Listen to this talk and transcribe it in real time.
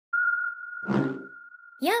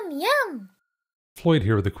Yum, yum! Floyd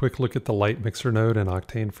here with a quick look at the light mixer node in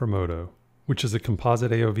Octane for Modo, which is a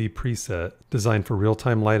Composite AOV preset designed for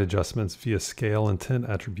real-time light adjustments via scale and tint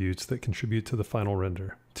attributes that contribute to the final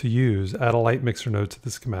render. To use, add a light mixer node to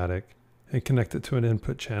the schematic and connect it to an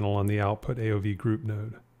input channel on the output AOV group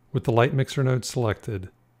node. With the light mixer node selected,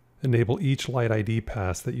 enable each light ID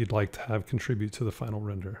pass that you'd like to have contribute to the final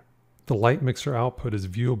render. The light mixer output is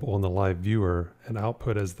viewable in the live viewer and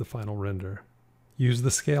output as the final render. Use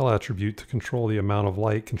the scale attribute to control the amount of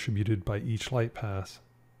light contributed by each light pass,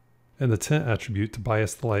 and the tint attribute to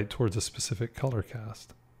bias the light towards a specific color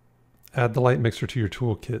cast. Add the light mixer to your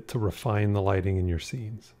toolkit to refine the lighting in your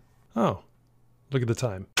scenes. Oh, look at the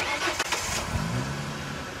time.